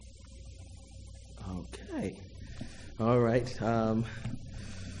Okay. All right.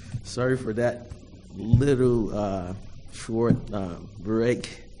 Sorry for that little short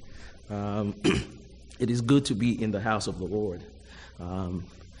break. It is good to be in the house of the Lord.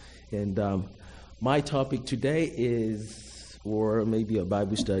 And my topic today is, or maybe a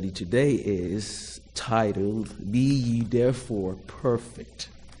Bible study today is titled, Be Ye Therefore Perfect.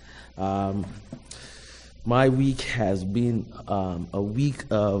 My week has been a week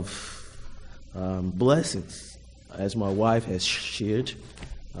of blessings, as my wife has shared.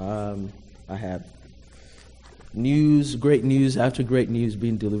 I have great news after great news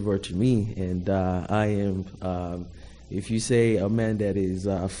being delivered to me, and I am, if you say a man that is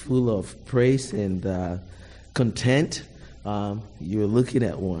full of praise and content, you're looking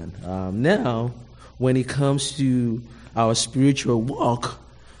at one. Now, when it comes to our spiritual walk,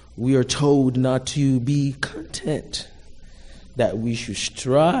 we are told not to be content, that we should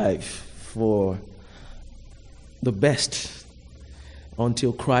strive for the best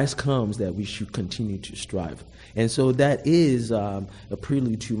until Christ comes, that we should continue to strive. And so that is a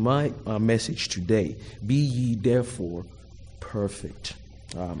prelude to my message today. Be ye therefore perfect.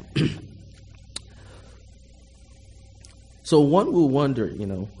 So one will wonder,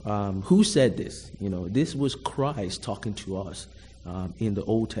 who said this? This was Christ talking to us in the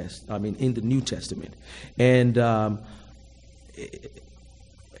in the New Testament. And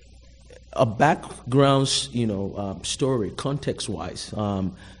a background, story, context-wise,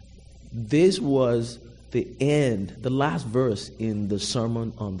 this was the last verse in the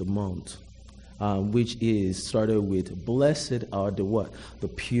Sermon on the Mount, which is started with, "Blessed are the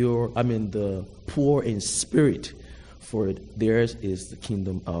poor in spirit, for theirs is the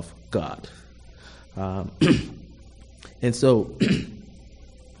kingdom of God." And so,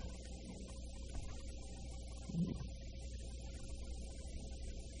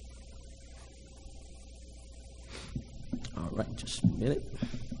 all right, just a minute.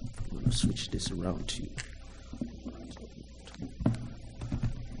 I'm going to switch this around to.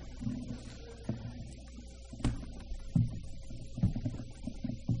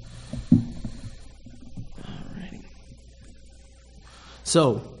 Alrighty.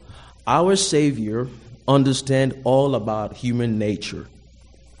 So, our Savior understands all about human nature.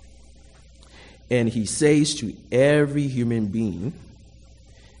 And he says to every human being,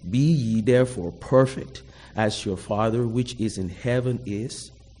 "Be ye therefore perfect, as your Father which is in heaven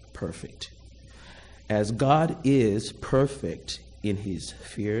is perfect." As God is perfect in his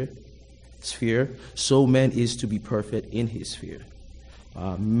sphere, so man is to be perfect in his sphere.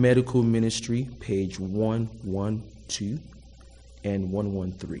 Medical Ministry, page 112 and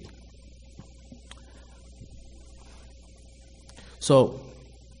 113. So,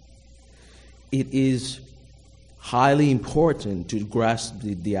 it is highly important to grasp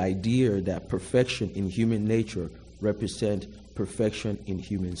the idea that perfection in human nature represents perfection in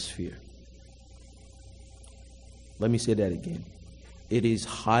human sphere. Let me say that again. It is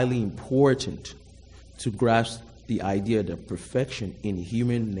highly important to grasp the idea that perfection in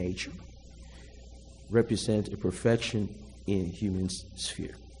human nature represents a perfection in human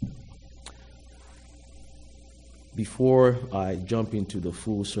sphere. Before I jump into the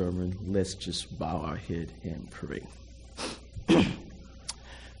full sermon, let's just bow our head and pray.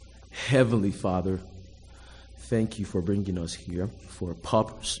 Heavenly Father, thank you for bringing us here for a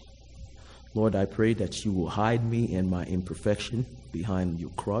purpose. Lord, I pray that you will hide me and my imperfection behind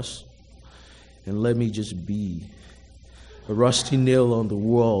your cross, and let me just be a rusty nail on the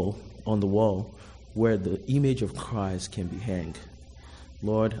wall where the image of Christ can be hanged.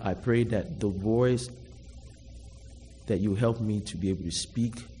 Lord, I pray that the voice that you help me to be able to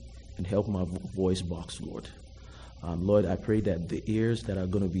speak and help my voice box, Lord. Lord, I pray that the ears that are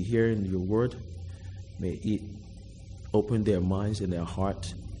going to be hearing your word, may it open their minds and their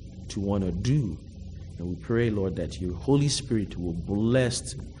heart to want to do. And we pray, Lord, that your Holy Spirit will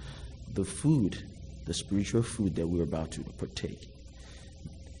bless the food, the spiritual food that we're about to partake.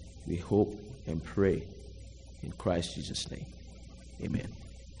 We hope and pray in Christ Jesus' name. Amen.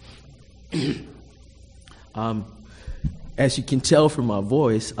 As you can tell from my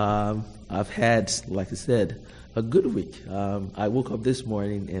voice, I've had, like I said, a good week. I woke up this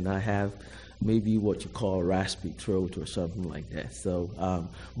morning and I have maybe what you call a raspy throat or something like that. So,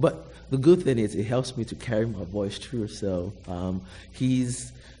 but the good thing is it helps me to carry my voice through. So,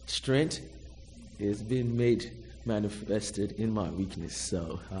 his strength is being manifested in my weakness.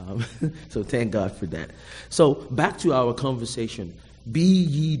 So, so thank God for that. So back to our conversation. Be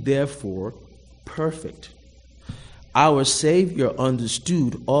ye therefore perfect. Our Savior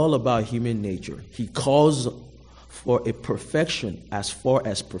understood all about human nature. He calls for a perfection as far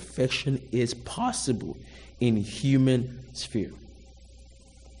as perfection is possible in human sphere.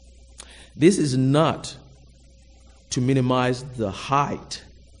 This is not to minimize the height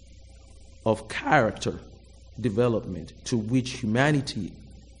of character development to which humanity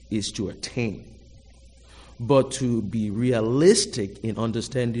is to attain, but to be realistic in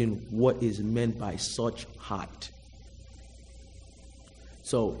understanding what is meant by such height.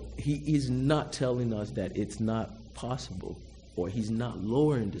 So he is not telling us that it's not possible, or he's not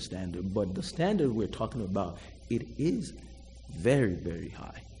lowering the standard, but the standard we're talking about, it is very, very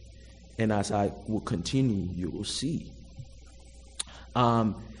high. And as I will continue, you will see.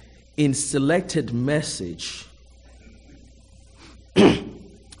 In Selected Message,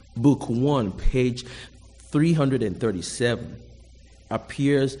 Book 1, page 337,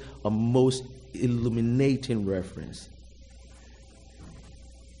 appears a most illuminating reference.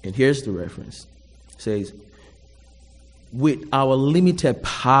 And here's the reference. It says, with our limited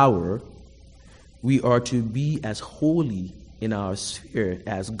power, we are to be as holy in our sphere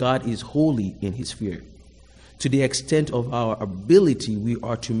as God is holy in his sphere. To the extent of our ability, we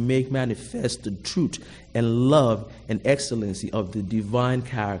are to make manifest the truth and love and excellency of the divine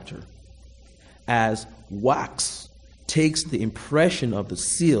character. As wax takes the impression of the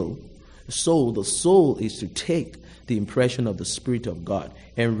seal, so the soul is to take the impression of the Spirit of God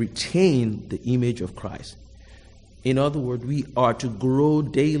and retain the image of Christ. In other words, we are to grow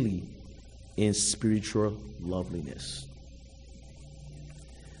daily in spiritual loveliness.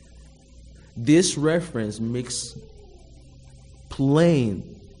 This reference makes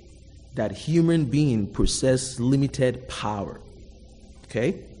plain that human beings possess limited power.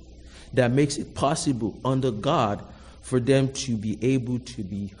 Okay? That makes it possible under God for them to be able to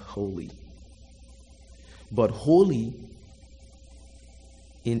be holy. But holy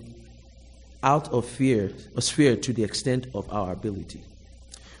out of a sphere to the extent of our ability.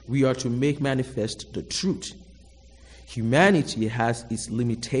 We are to make manifest the truth. Humanity has its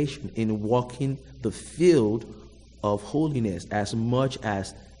limitation in walking the field of holiness as much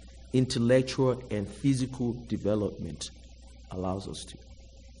as intellectual and physical development allows us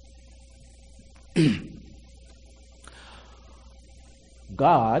to.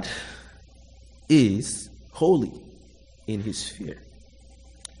 God is holy in his sphere.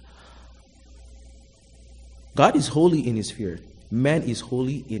 God is holy in his sphere. Man is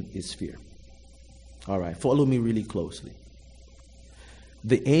holy in his sphere. All right, follow me really closely.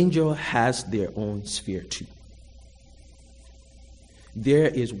 The angel has their own sphere too. There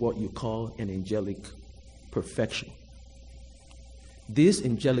is what you call an angelic perfection. This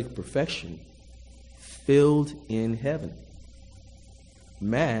angelic perfection filled in heaven.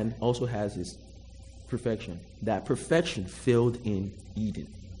 Man also has his perfection. That perfection filled in Eden.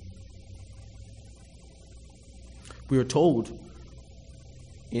 We are told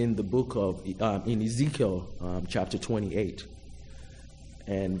in the book of in Ezekiel chapter 28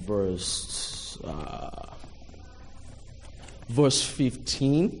 and verse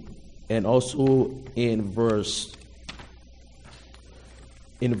 15, and also in verse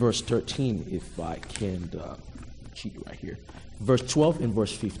 13, if I can cheat right here. Verse 12 and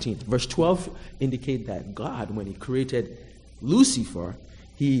verse 15. Verse 12 indicate that God, when he created Lucifer,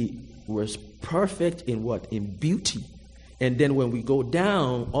 he was perfect in what? In beauty. And then when we go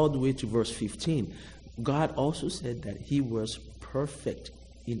down all the way to verse 15, God also said that he was perfect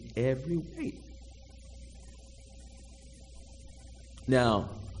in every way. Now,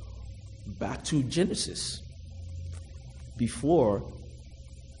 back to Genesis. Before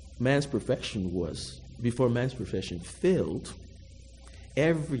man's perfection failed,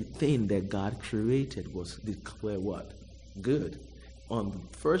 everything that God created was declared what? Good. On the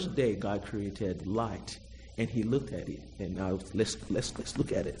first day, God created light, and he looked at it. And now let's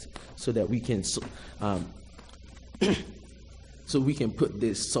look at it so that we can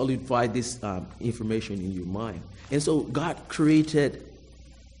solidify this information in your mind. And so God created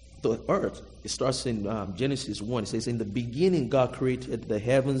the earth. It starts in Genesis 1. It says, in the beginning, God created the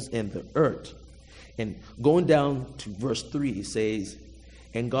heavens and the earth. And going down to verse 3, it says,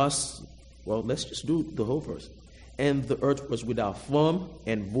 let's just do the whole verse. And the earth was without form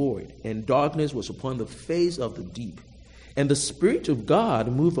and void, and darkness was upon the face of the deep. And the Spirit of God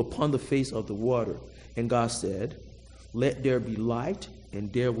moved upon the face of the water. And God said, let there be light,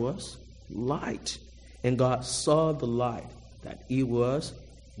 and there was light. And God saw the light, that it was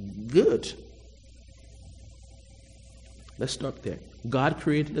good. Let's stop there. God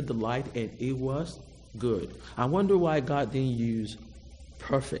created the light, and it was good. I wonder why God didn't use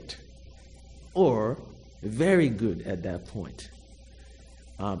perfect or very good at that point.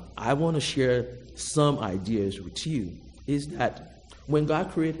 I want to share some ideas with you. Is that when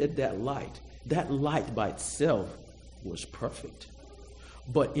God created that light by itself was perfect.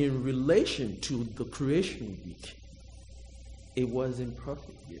 But in relation to the creation week, it wasn't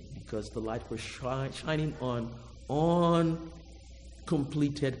perfect yet because the light was shining on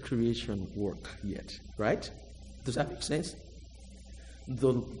completed creation work yet, right? Does that make sense?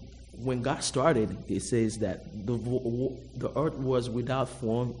 When God started, it says that the earth was without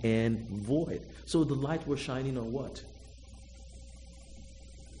form and void. So the light was shining on what?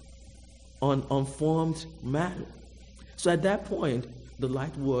 On unformed matter. So at that point, the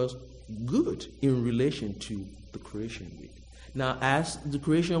light was good in relation to the creation week. Now, as the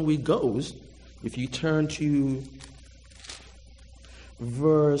creation week goes, if you turn to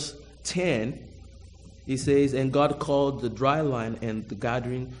verse 10, it says, and God called the dry land and the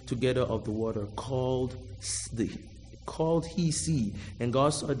gathering together of the water, called he sea, and God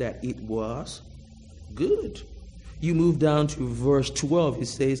saw that it was good. You move down to verse 12, it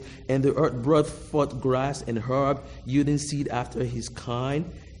says, and the earth brought forth grass and herb, yielding seed after his kind,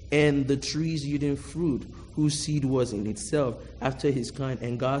 and the trees yielding fruit, whose seed was in itself after his kind,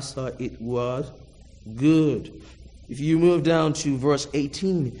 and God saw it was good. If you move down to verse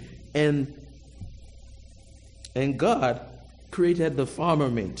 18, and God created the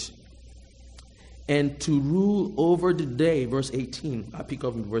firmament, and to rule over the day, verse 18, I pick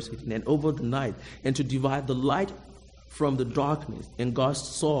up in verse 18, and over the night, and to divide the light from the darkness. And God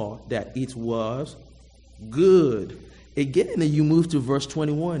saw that it was good. Again, you move to verse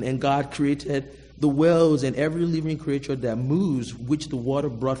 21, and God created the whales and every living creature that moves, which the water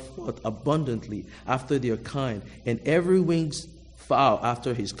brought forth abundantly after their kind, and every winged fowl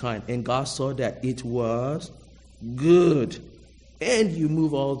after his kind. And God saw that it was good. And you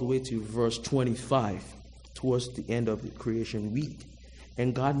move all the way to verse 25, towards the end of the creation week.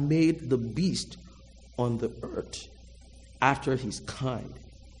 And God made the beast on the earth after his kind,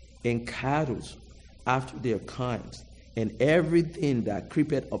 and cattle after their kinds, and everything that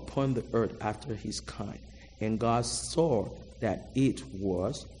creepeth upon the earth after his kind. And God saw that it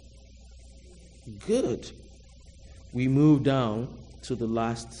was good. We move down to the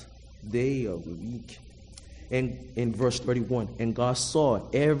last day of the week. And in verse 31, and God saw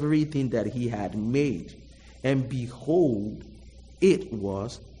everything that he had made, and behold, it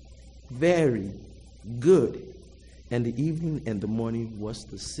was very good. And the evening and the morning was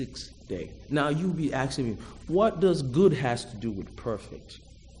the sixth day. Now you'll be asking me, what does good has to do with perfect?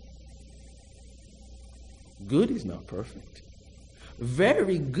 Good is not perfect.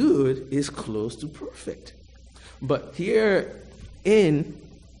 Very good is close to perfect. But here in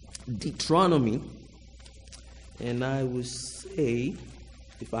Deuteronomy, and I will say,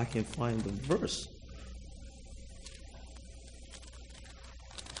 if I can find the verse.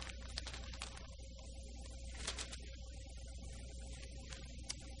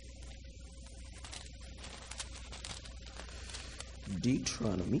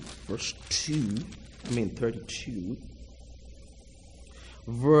 Deuteronomy, verse 32.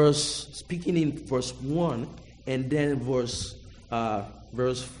 Speaking in verse 1, and then verse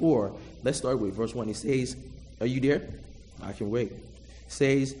 4. Let's start with verse 1. It says, are you there? I can wait. It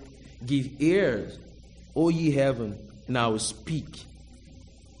says, give ears, O ye heaven, and I will speak.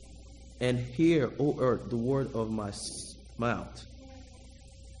 And hear, O earth, the word of my mouth.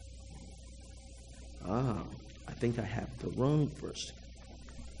 I think I have the wrong verse.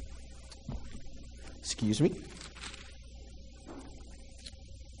 Excuse me.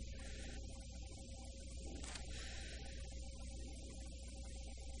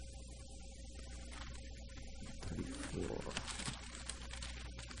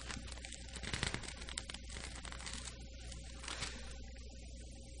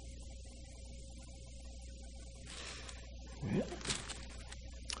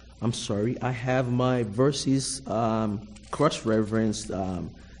 I'm sorry, I have my verses cross-referenced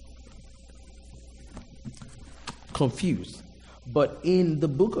confused. But in the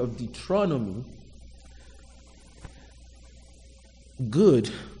book of Deuteronomy, good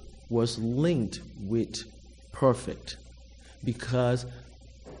was linked with perfect, because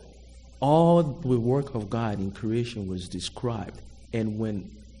all the work of God in creation was described. And when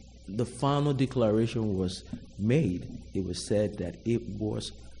the final declaration was made, it was said that it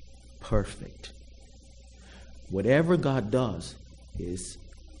was perfect. Whatever God does is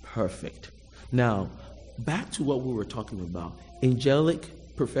perfect. Now, back to what we were talking about. Angelic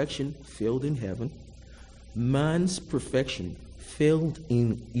perfection failed in heaven. Man's perfection failed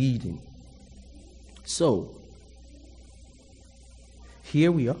in Eden. So,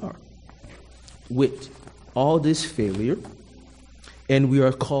 here we are with all this failure, And we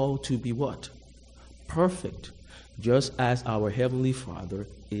are called to be what? Perfect, just as our Heavenly Father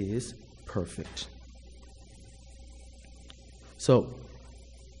is perfect. So,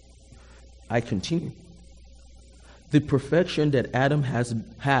 I continue. The perfection that Adam has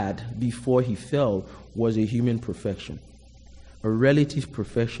had before he fell was a human perfection, a relative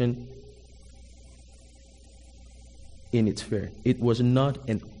perfection in its sphere. It was not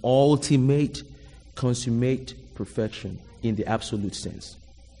an ultimate, consummate perfection in the absolute sense.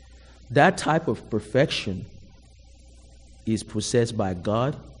 That type of perfection is possessed by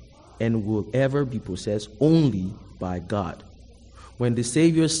God and will ever be possessed only by God. When the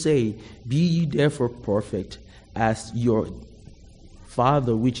Savior say, "Be ye therefore perfect, as your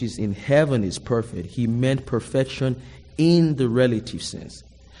Father which is in heaven is perfect," he meant perfection in the relative sense.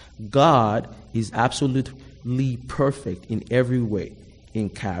 God is absolutely perfect in every way, in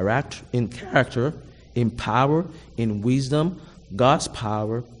character, in power, in wisdom. God's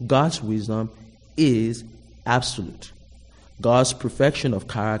power, God's wisdom is absolute. God's perfection of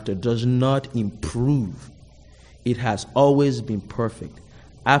character does not improve. It has always been perfect,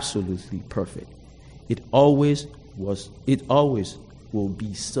 absolutely perfect. It always will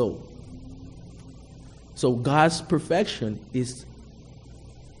be so. So God's perfection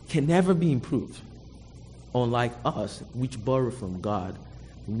can never be improved. Unlike us, which borrow from God,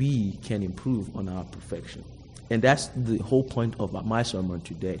 we can improve on our perfection. And that's the whole point of my sermon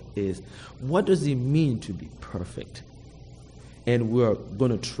today is, what does it mean to be perfect? And we're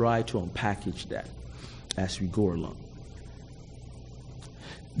going to try to unpackage that as we go along.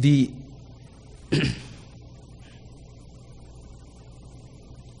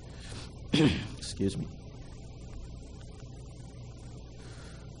 Excuse me.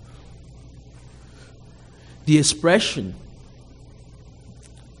 The expression,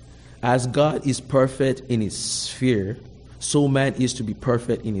 as God is perfect in his sphere, so man is to be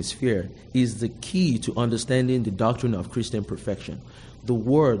perfect in his sphere, is the key to understanding the doctrine of Christian perfection. The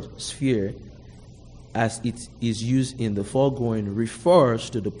word sphere, as it is used in the foregoing, refers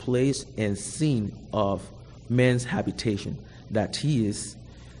to the place and scene of man's habitation, that is,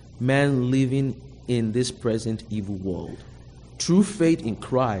 man living in this present evil world. Through faith in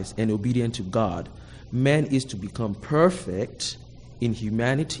Christ and obedience to God, man is to become perfect in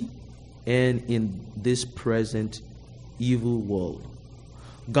humanity and in this present evil world.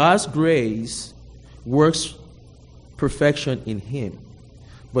 God's grace works perfection in him,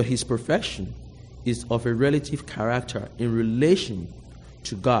 but his perfection is of a relative character in relation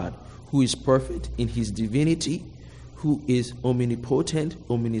to God, who is perfect in his divinity, who is omnipotent,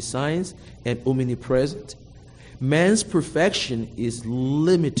 omniscience, and omnipresent. Man's perfection is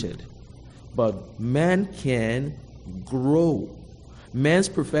limited, but man can grow. Man's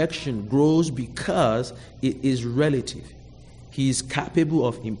perfection grows because it is relative. He is capable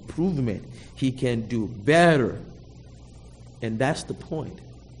of improvement. He can do better. And that's the point,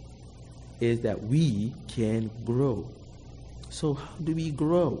 is that we can grow. So how do we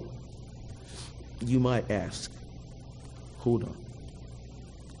grow? You might ask. Hold on.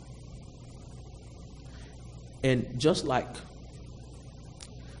 And just like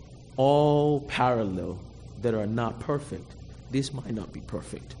all parallel that are not perfect, this might not be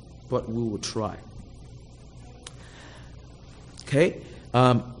perfect, but we will try. Okay?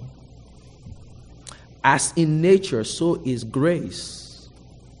 As in nature, so is grace.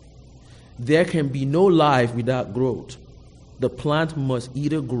 There can be no life without growth. The plant must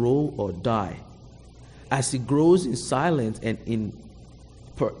either grow or die. As it grows in silence and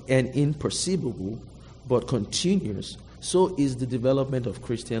imperceivable, but continuous, so is the development of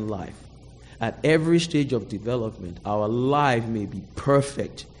Christian life. At every stage of development, our life may be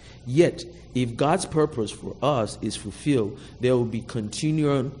perfect. Yet, if God's purpose for us is fulfilled, there will be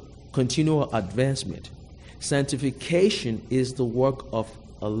continual advancement. Sanctification is the work of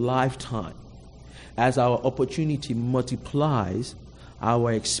a lifetime. As our opportunity multiplies,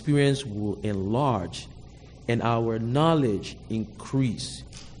 our experience will enlarge and our knowledge increase.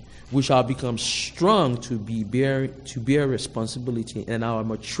 We shall become strong to bear responsibility, and our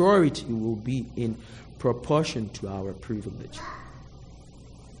maturity will be in proportion to our privilege.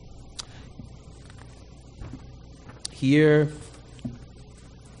 Here,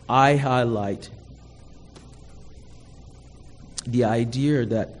 I highlight the idea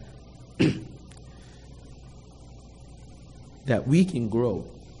that that we can grow.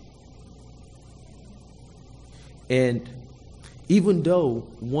 And even though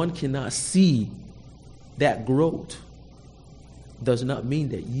one cannot see that growth, does not mean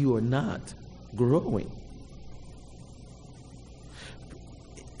that you are not growing.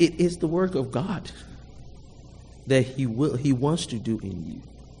 It is the work of God. that he wants to do in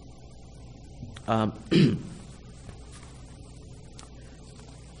you.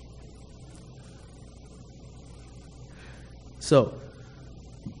 So,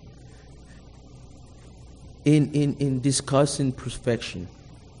 in discussing perfection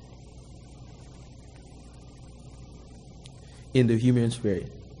in the human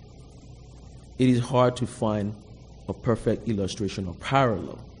spirit, it is hard to find a perfect illustration or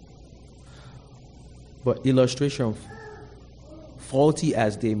parallel. But illustration, faulty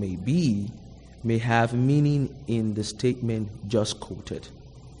as they may be, may have meaning in the statement just quoted.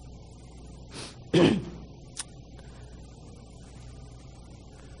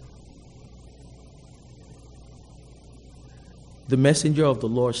 The messenger of the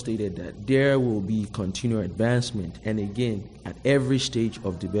Lord stated that there will be continual advancement, and again, at every stage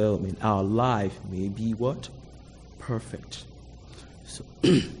of development, our life may be what? Perfect. So,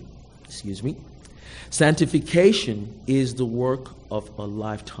 excuse me. Sanctification is the work of a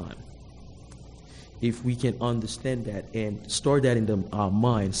lifetime. If we can understand that and store that in our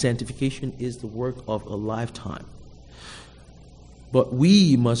mind, sanctification is the work of a lifetime. But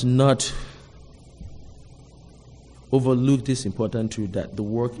we must not overlook this important truth, that the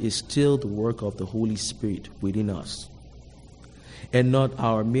work is still the work of the Holy Spirit within us, and not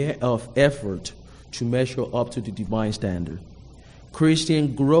our mere effort to measure up to the divine standard.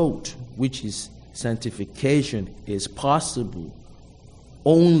 Christian growth, which is sanctification, is possible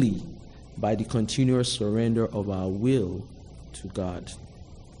only by the continuous surrender of our will to God.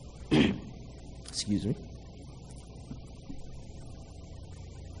 Excuse me.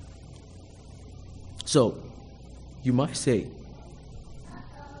 So, you might say,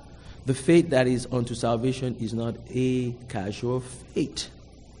 the faith that is unto salvation is not a casual faith,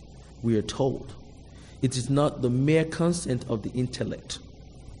 we are told. It is not the mere consent of the intellect.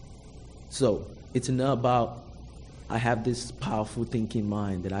 So, it's not about, I have this powerful thinking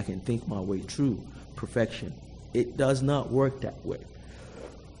mind that I can think my way through perfection. It does not work that way.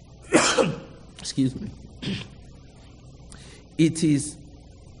 Excuse me. It is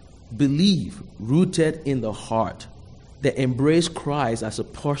belief rooted in the heart that embrace Christ as a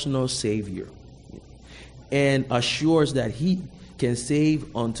personal Savior and assures that He can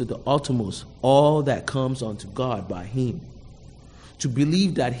save unto the uttermost all that comes unto God by Him. To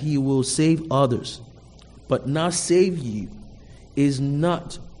believe that He will save others, but not save you, is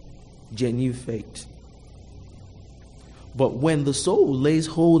not genuine faith. But when the soul lays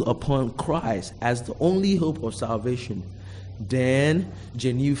hold upon Christ as the only hope of salvation, then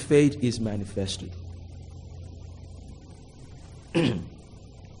genuine faith is manifested.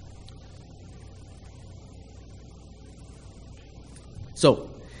 So,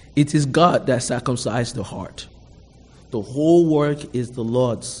 it is God that circumcised the heart. The whole work is the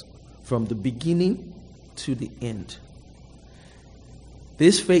Lord's from the beginning to the end.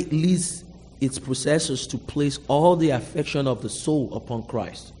 This faith leads its possessors to place all the affection of the soul upon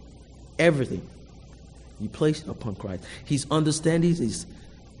Christ. Everything. You place it upon Christ. His understanding is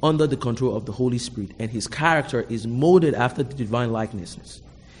under the control of the Holy Spirit, and his character is molded after the divine likenesses.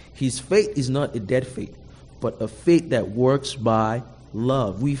 His faith is not a dead faith, but a faith that works by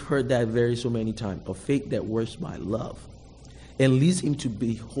love. We've heard that so many times. A faith that works by love. And leads him to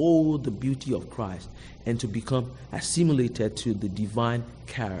behold the beauty of Christ and to become assimilated to the divine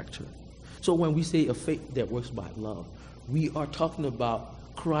character. So when we say a faith that works by love, we are talking about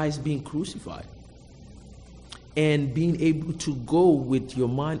Christ being crucified and being able to go with your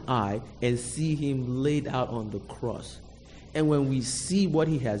mind eye and see him laid out on the cross. And when we see what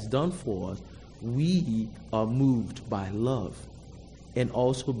he has done for us, we are moved by love and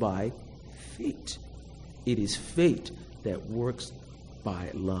also by faith. It is faith that works by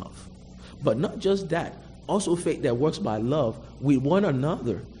love. But not just that, also faith that works by love with one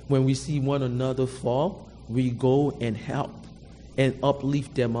another. When we see one another fall, we go and help and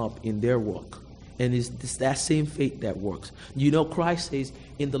uplift them up in their work. And it's that same faith that works. You know, Christ says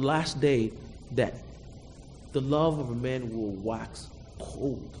in the last day that the love of a man will wax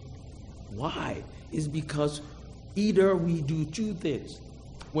cold. Why? It's because either we do two things.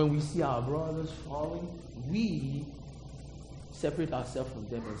 When we see our brothers falling, we separate ourselves from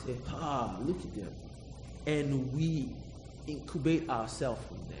them and say, look at them. And we incubate ourselves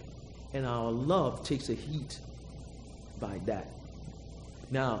from them. And our love takes a heat by that.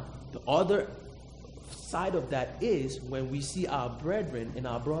 Now, the other side of that is when we see our brethren and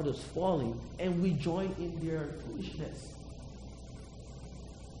our brothers falling and we join in their foolishness.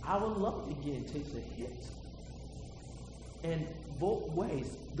 Our love again takes a hit. And both ways,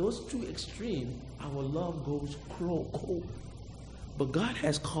 those two extremes, our love goes cold. But God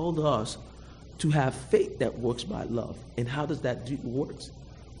has called us to have faith that works by love. And how does that work?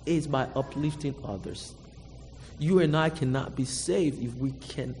 It's by uplifting others. You and I cannot be saved if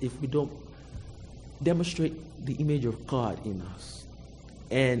we don't demonstrate the image of God in us.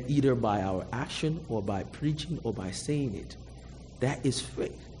 And either by our action or by preaching or by saying it. That is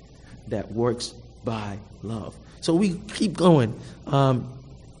faith that works by love. So we keep going.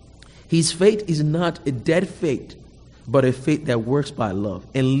 His faith is not a dead faith, but a faith that works by love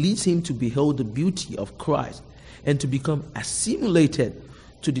and leads him to behold the beauty of Christ and to become assimilated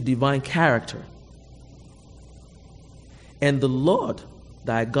to the divine character. And the Lord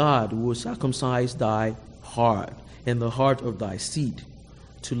thy God will circumcise thy heart and the heart of thy seed,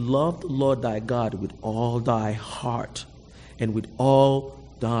 to love the Lord thy God with all thy heart and with all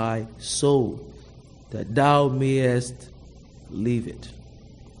thy soul, that thou mayest live it.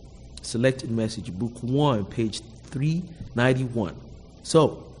 Selected Message, Book 1, page 391.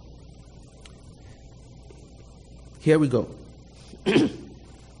 So, here we go.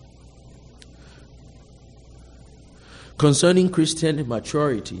 Concerning Christian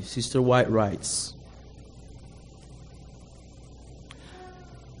maturity, Sister White writes,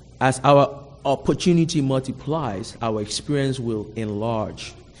 as our opportunity multiplies, our experience will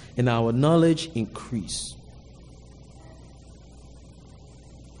enlarge and our knowledge increase.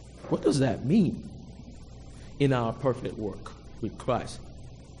 What does that mean in our perfect work with Christ?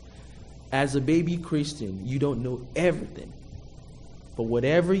 As a baby Christian, you don't know everything. But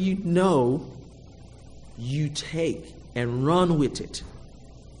whatever you know, you take and run with it.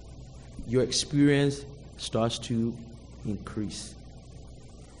 Your experience starts to increase.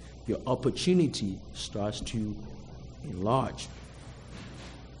 Your opportunity starts to enlarge.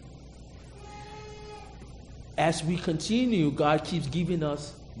 As we continue, God keeps giving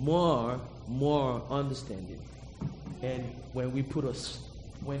us more understanding. And when He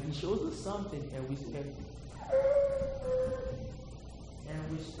shows us something and we say,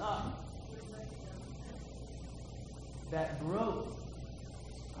 and we stop, that growth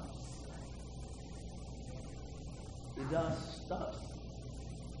stops. It just stops.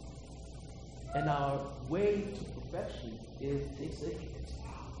 And our way to perfection takes a hit.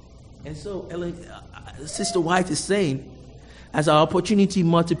 And so Sister White is saying, as our opportunity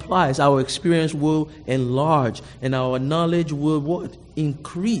multiplies, our experience will enlarge and our knowledge will what?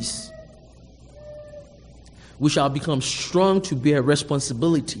 Increase. We shall become strong to bear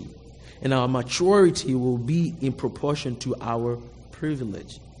responsibility, and our maturity will be in proportion to our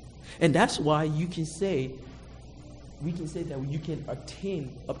privilege. And that's why we can say that you can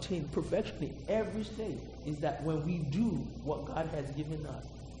obtain perfection in every stage, is that when we do what God has given us,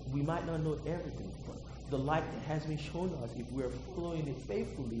 we might not know everything, but the light that has been shown us, if we are following it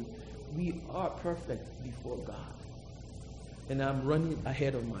faithfully, we are perfect before God. And I'm running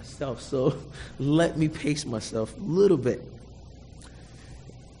ahead of myself, so let me pace myself a little bit.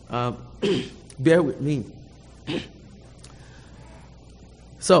 Bear with me.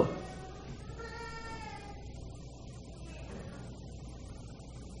 So,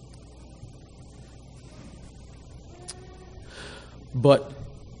 but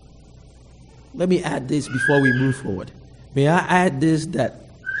let me add this before we move forward. May I add this, that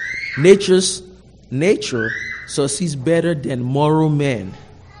nature succeeds better than moral men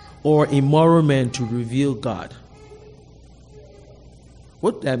or immoral men to reveal God.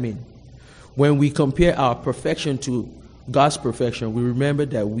 What does that mean? When we compare our perfection to God's perfection, we remember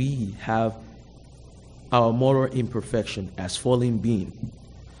that we have our moral imperfection as fallen being.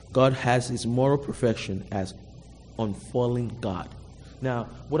 God has his moral perfection as unfallen God. Now,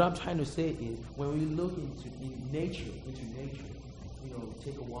 what I'm trying to say is, when we look into nature,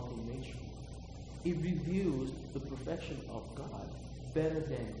 take a walk in nature, it reveals the perfection of God better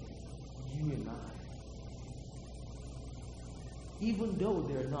than you and I. Even though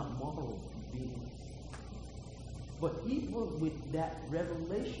they're not moral beings. But even with that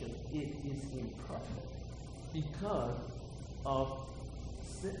revelation, it is imperfect because of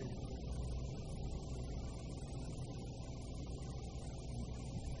sin.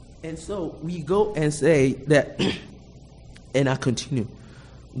 And so we go and say that, and I continue,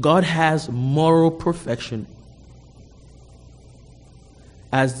 God has moral perfection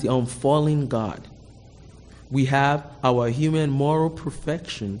as the unfallen God. We have our human moral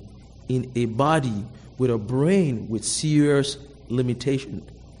perfection in a body with a brain with serious limitation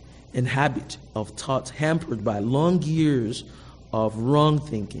and habit of thoughts hampered by long years of wrong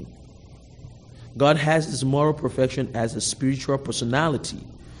thinking. God has his moral perfection as a spiritual personality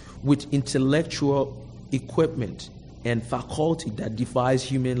with intellectual equipment and faculty that defies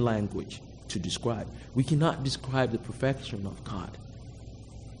human language to describe. We cannot describe the perfection of God.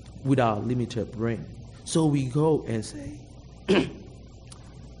 with our limited brain. So we go and say,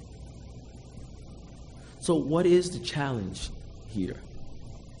 so what is the challenge here?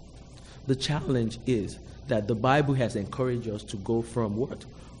 The challenge is that the Bible has encouraged us to go from what?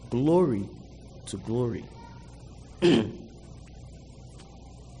 Glory to glory.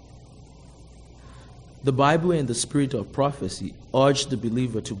 The Bible and the spirit of prophecy urge the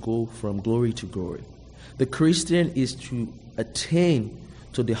believer to go from glory to glory. The Christian is to attain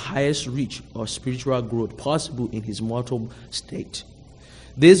to the highest reach of spiritual growth possible in his mortal state.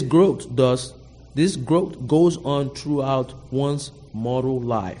 This growth goes on throughout one's mortal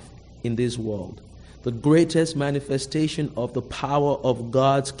life in this world. The greatest manifestation of the power of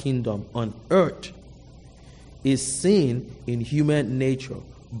God's kingdom on earth is seen in human nature,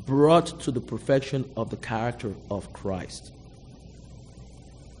 brought to the perfection of the character of Christ.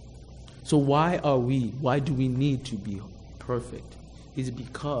 So why do we need to be perfect? It's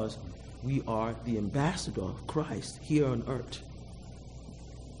because we are the ambassador of Christ here on earth.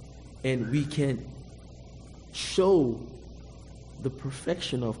 And we can show the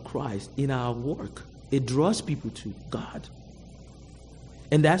perfection of Christ in our work. It draws people to God.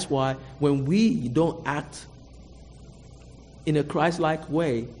 And that's why when we don't act in a Christ-like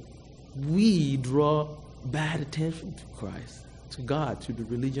way, we draw bad attention to Christ, to God, to the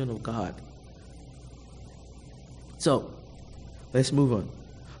religion of God. So, let's move on.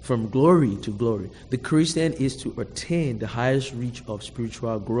 From glory to glory. The Christian is to attain the highest reach of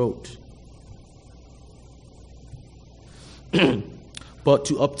spiritual growth. But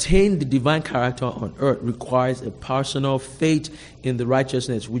to obtain the divine character on earth requires a personal faith in the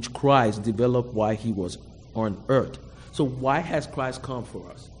righteousness which Christ developed while he was on earth. So why has Christ come for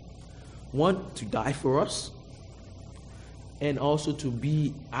us? One, to die for us, and also to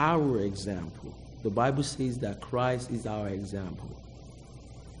be our example. The Bible says that Christ is our example.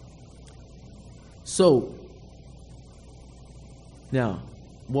 So, now,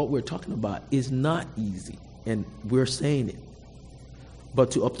 what we're talking about is not easy, and we're saying it.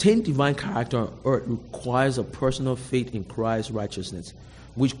 But to obtain divine character on earth requires a personal faith in Christ's righteousness,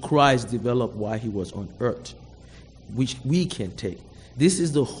 which Christ developed while he was on earth, which we can take. This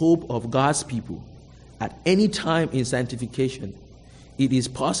is the hope of God's people. At any time in sanctification, it is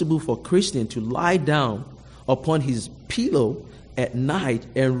possible for a Christian to lie down upon his pillow at night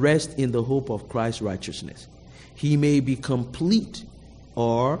and rest in the hope of Christ's righteousness. He may be complete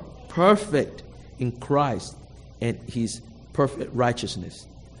or perfect in Christ and his perfect righteousness.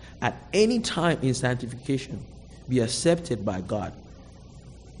 At any time in sanctification, be accepted by God.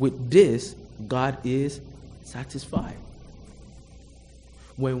 With this, God is satisfied.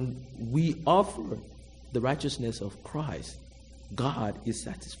 When we offer the righteousness of Christ, God is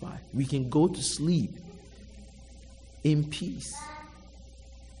satisfied. We can go to sleep in peace.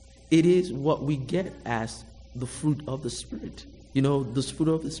 It is what we get as the fruit of the Spirit. You know, the fruit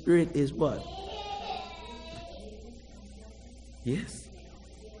of the Spirit is what? Yes.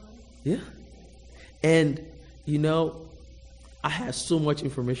 Yeah. And, you know, I have so much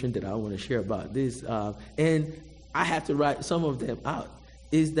information that I want to share about this. And I have to write some of them out.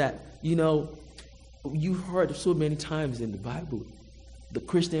 Is that, you know, you've heard so many times in the Bible, the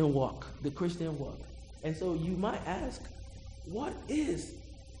Christian walk. And so you might ask, what is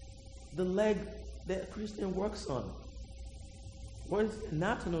the leg that a Christian works on? What is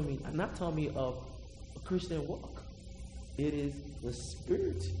anatomy of a Christian walk? It is the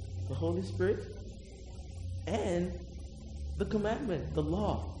Spirit, the Holy Spirit, and the commandment, the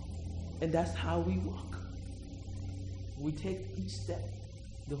law. And that's how we walk. We take each step.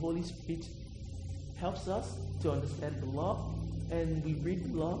 The Holy Spirit helps us to understand the law, and we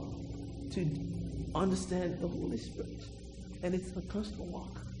read the law to understand the Holy Spirit. And it's a constant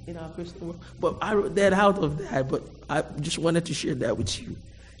walk in our Christian walk. But I wrote that out of that, but I just wanted to share that with you.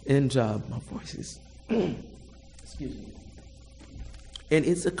 And my voice is, excuse me. And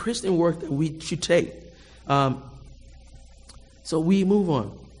it's a Christian work that we should take. So we move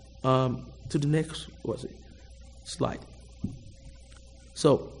on to the next, slide.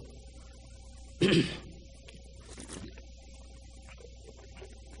 So,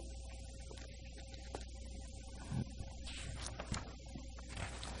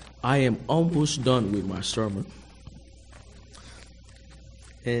 I am almost done with my sermon.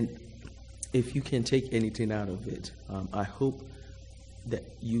 And if you can take anything out of it, I hope that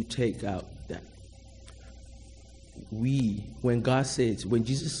you take out that when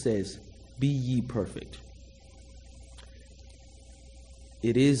Jesus says, be ye perfect,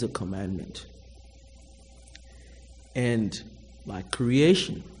 it is a commandment. And like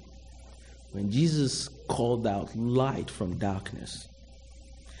creation, when Jesus called out light from darkness,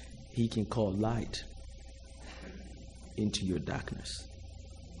 He can call light into your darkness.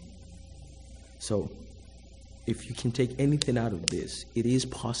 So, if you can take anything out of this, it is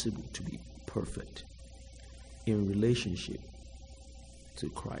possible to be perfect in relationship to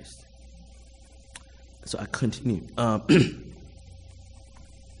Christ. So I continue.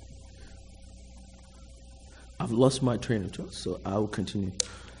 I've lost my train of thought, so I will continue.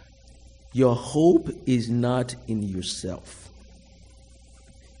 Your hope is not in yourself.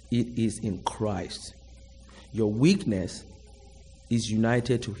 It is in Christ. Your weakness is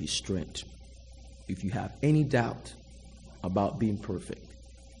united to his strength. If you have any doubt about being perfect,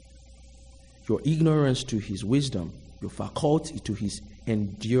 your ignorance to his wisdom, your faculty to his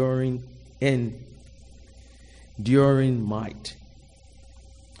enduring might.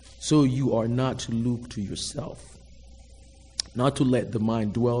 So you are not to look to yourself, not to let the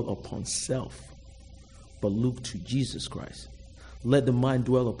mind dwell upon self, but look to Jesus Christ. Let the mind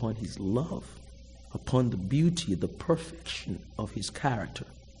dwell upon his love, upon the beauty, the perfection of his character.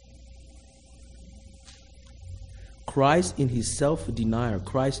 Christ in his self-denial,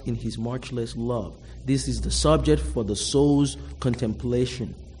 Christ in his matchless love. This is the subject for the soul's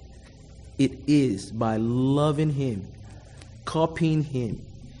contemplation. It is by loving him, copying him,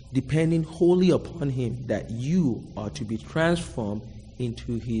 depending wholly upon him that you are to be transformed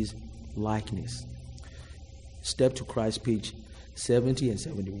into his likeness. Step to Christ, page 70 and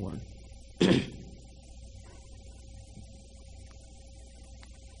 71.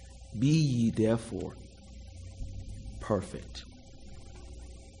 Be ye therefore perfect.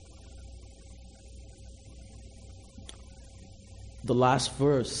 The last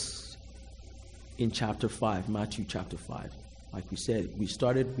verse in chapter 5, Matthew chapter 5. Like we said, we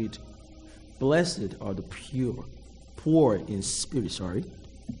started with, blessed are the poor in spirit,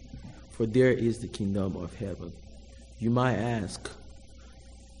 for there is the kingdom of heaven. You might ask,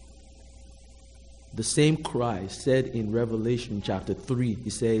 the same Christ said in Revelation chapter 3, he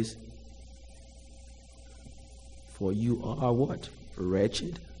says, for you are what?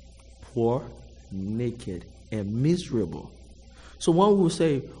 Wretched, poor, naked, and miserable. So one will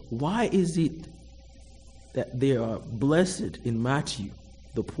say, why is it that they are blessed in Matthew?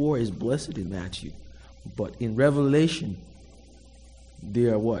 The poor is blessed in Matthew. But in Revelation, they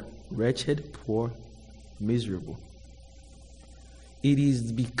are what? Wretched, poor, miserable. It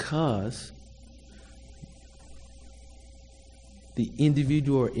is because the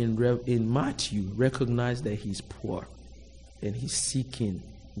individual in Matthew recognized that he's poor and he's seeking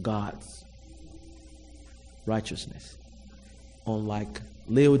God's righteousness. Unlike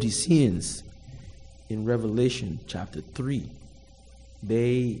Laodiceans in Revelation chapter 3,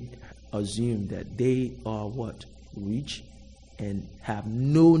 they assume that they are what? Rich and have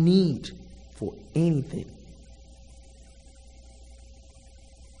no need for anything.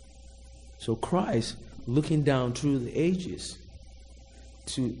 So Christ, looking down through the ages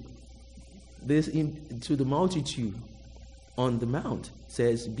to the multitude on the mount,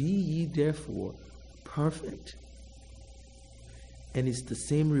 says, be ye therefore perfect. And it's the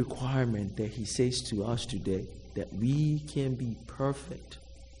same requirement that he says to us today, that we can be perfect.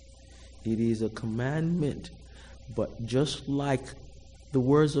 It is a commandment, but just like the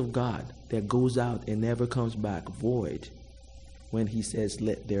words of God that goes out and never comes back void, when he says,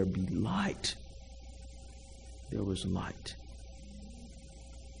 let there be light, there was light.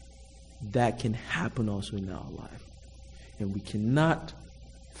 That can happen also in our life. And we cannot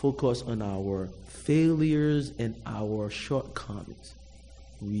focus on our failures and our shortcomings.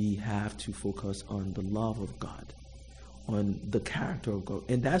 We have to focus on the love of God, on the character of God.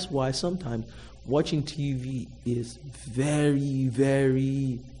 And that's why sometimes watching TV is very,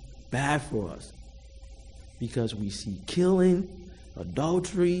 very bad for us. Because we see killing,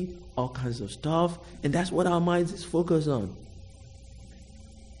 adultery, all kinds of stuff. And that's what our minds is focused on.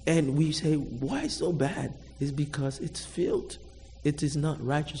 And we say, why so bad? It's because it's filth. It is not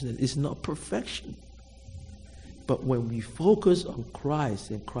righteousness. It's not perfection. But when we focus on Christ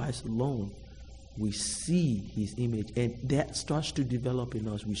and Christ alone, we see his image. And that starts to develop in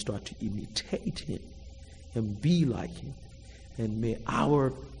us. We start to imitate him and be like him. And may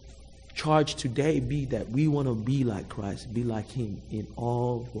our charge today be that we want to be like Christ, be like him in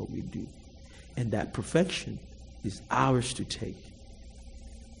all what we do. And that perfection is ours to take.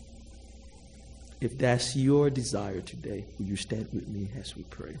 If that's your desire today, will you stand with me as we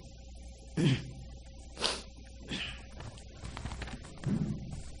pray?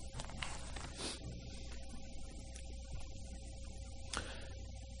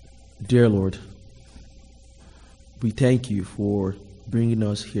 Dear Lord, we thank you for bringing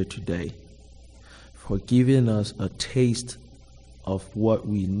us here today, for giving us a taste of what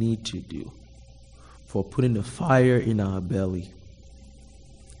we need to do, for putting the fire in our belly.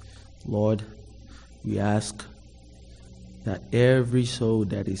 Lord, we ask that every soul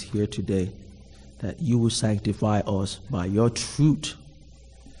that is here today, that you will sanctify us by your truth,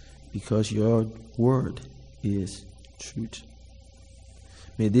 because your word is truth.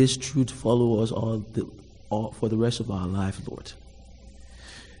 May this truth follow us all for the rest of our life, Lord.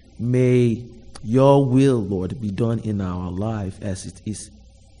 May your will, Lord, be done in our life as it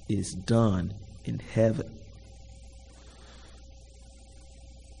is done in heaven.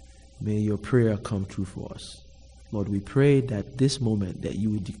 May your prayer come true for us. Lord, we pray that this moment that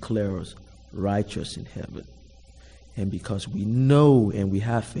you will declare us righteous in heaven. And because we know and we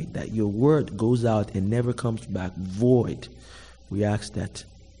have faith that your word goes out and never comes back void, we ask that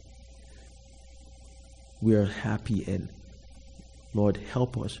we are happy, and Lord,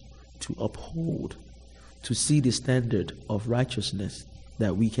 help us to uphold, to see the standard of righteousness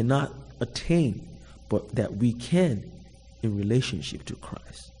that we cannot attain, but that we can in relationship to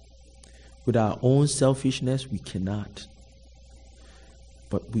Christ. With our own selfishness, we cannot.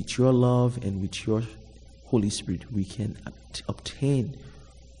 But with your love and with your Holy Spirit, we can obtain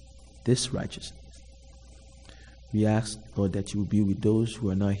this righteousness. We ask, Lord, that you will be with those who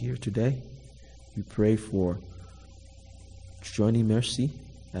are not here today. We pray for journey mercy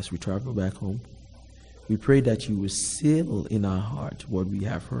as we travel back home. We pray that you will seal in our heart what we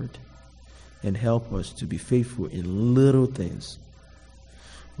have heard and help us to be faithful in little things.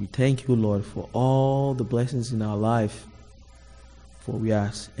 We thank you, Lord, for all the blessings in our life. For we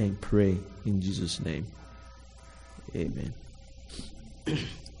ask and pray in Jesus' name. Amen.